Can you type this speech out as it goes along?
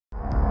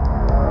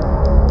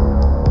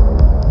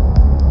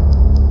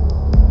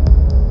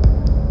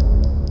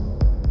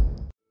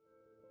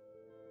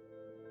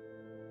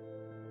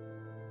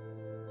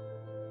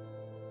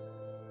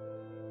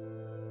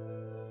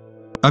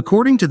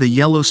According to the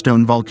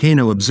Yellowstone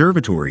Volcano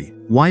Observatory,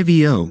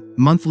 YVO,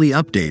 monthly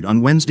update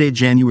on Wednesday,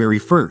 January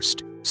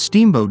 1st,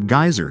 Steamboat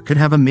Geyser could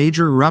have a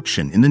major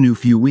eruption in the new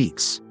few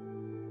weeks.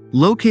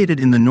 Located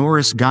in the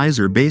Norris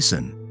Geyser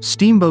Basin,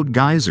 Steamboat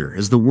Geyser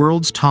is the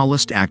world's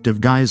tallest active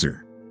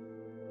geyser.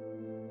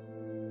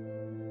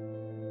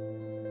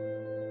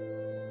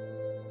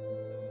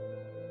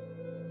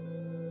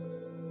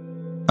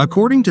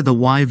 According to the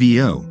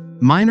YVO,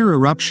 minor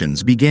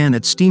eruptions began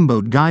at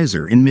Steamboat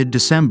Geyser in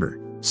mid-December,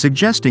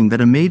 suggesting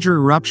that a major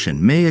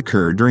eruption may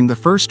occur during the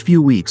first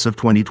few weeks of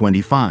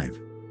 2025.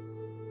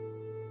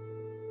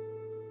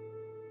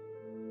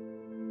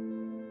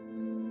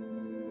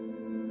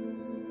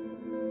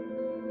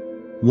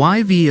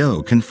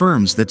 YVO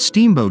confirms that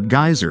Steamboat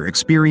Geyser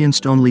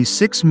experienced only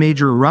 6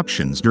 major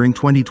eruptions during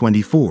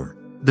 2024,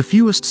 the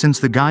fewest since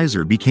the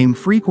geyser became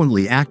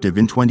frequently active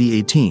in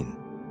 2018.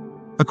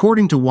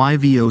 According to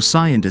YVO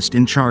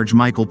Scientist-in-Charge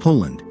Michael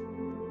Poland,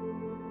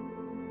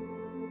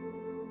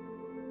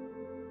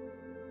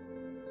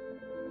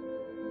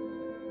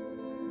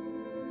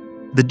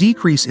 the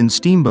decrease in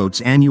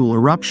Steamboat's annual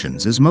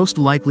eruptions is most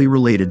likely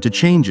related to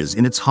changes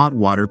in its hot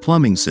water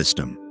plumbing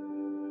system.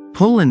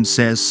 Poland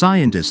says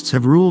scientists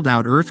have ruled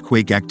out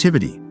earthquake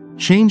activity,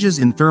 changes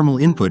in thermal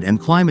input and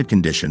climate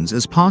conditions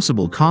as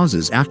possible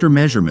causes after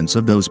measurements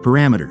of those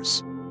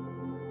parameters.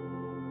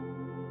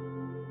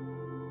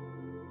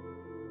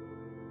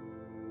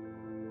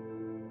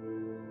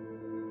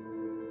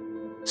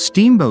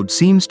 Steamboat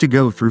seems to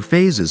go through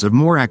phases of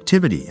more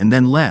activity and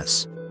then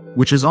less,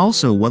 which is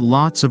also what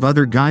lots of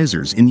other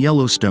geysers in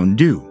Yellowstone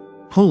do,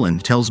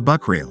 Poland tells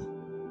Buckrail.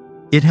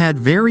 It had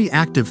very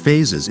active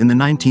phases in the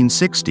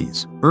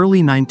 1960s,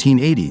 early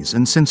 1980s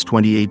and since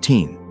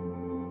 2018.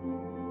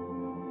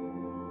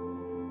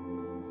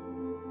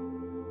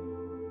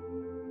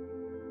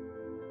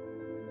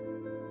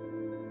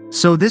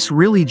 So this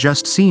really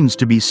just seems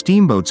to be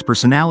Steamboat's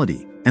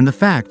personality, and the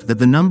fact that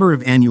the number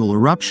of annual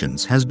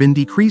eruptions has been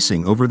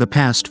decreasing over the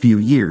past few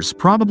years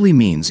probably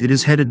means it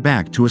is headed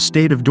back to a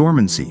state of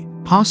dormancy,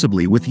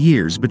 possibly with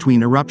years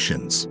between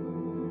eruptions.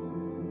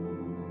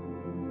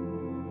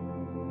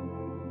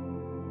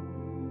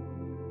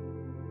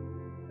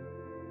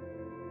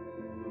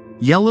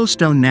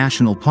 Yellowstone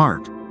National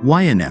Park,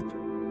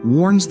 YNEP,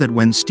 warns that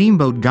when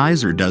Steamboat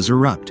Geyser does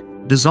erupt,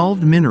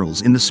 dissolved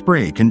minerals in the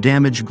spray can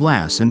damage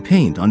glass and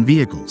paint on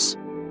vehicles.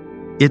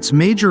 Its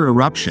major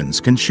eruptions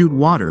can shoot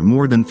water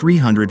more than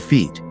 300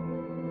 feet.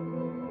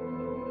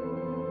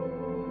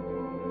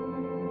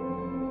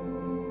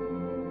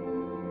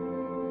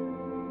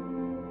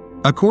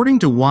 According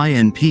to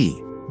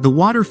YNP, the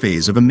water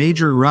phase of a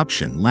major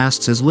eruption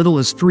lasts as little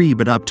as 3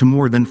 but up to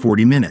more than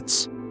 40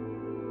 minutes.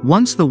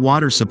 Once the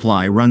water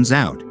supply runs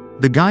out,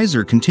 the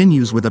geyser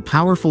continues with a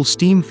powerful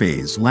steam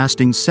phase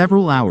lasting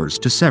several hours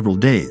to several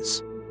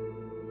days.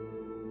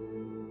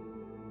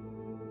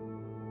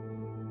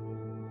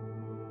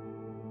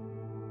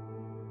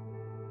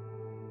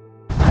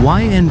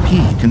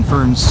 YNP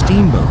confirms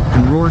Steamboat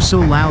can roar so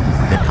loudly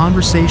that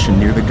conversation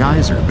near the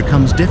geyser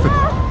becomes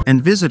difficult,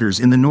 and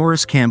visitors in the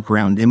Norris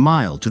campground a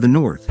mile to the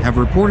north have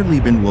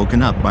reportedly been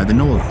woken up by the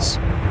noise.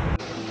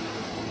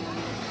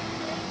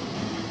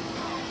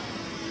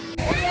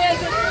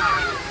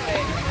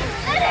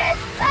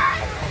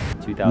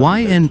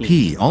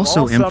 YNP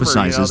also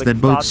emphasizes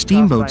that both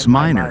Steamboat's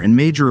minor and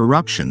major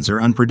eruptions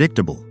are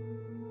unpredictable.